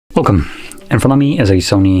Welcome! In front of me is a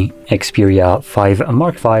Sony Xperia 5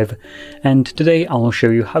 Mark V, and today I will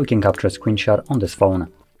show you how you can capture a screenshot on this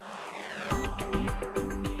phone.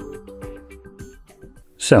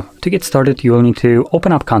 So, to get started, you will need to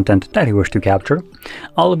open up content that you wish to capture.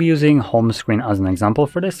 I'll be using home screen as an example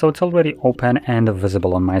for this, so it's already open and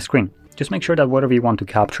visible on my screen. Just make sure that whatever you want to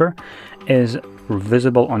capture is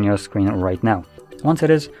visible on your screen right now. Once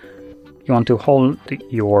it is, you want to hold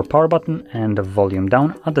your power button and the volume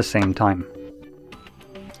down at the same time.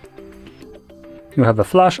 You have a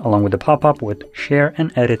flash along with the pop-up with share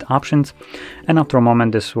and edit options, and after a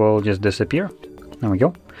moment this will just disappear. There we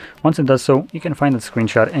go. Once it does so, you can find the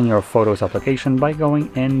screenshot in your Photos application by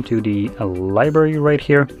going into the library right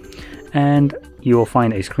here, and you will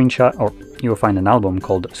find a screenshot, or you will find an album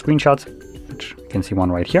called Screenshots, which you can see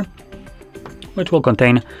one right here, which will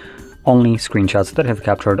contain only screenshots that I have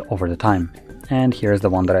captured over the time. And here's the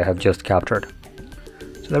one that I have just captured.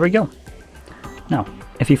 So there we go. Now,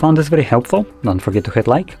 if you found this very helpful, don't forget to hit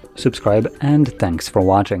like, subscribe, and thanks for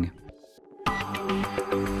watching.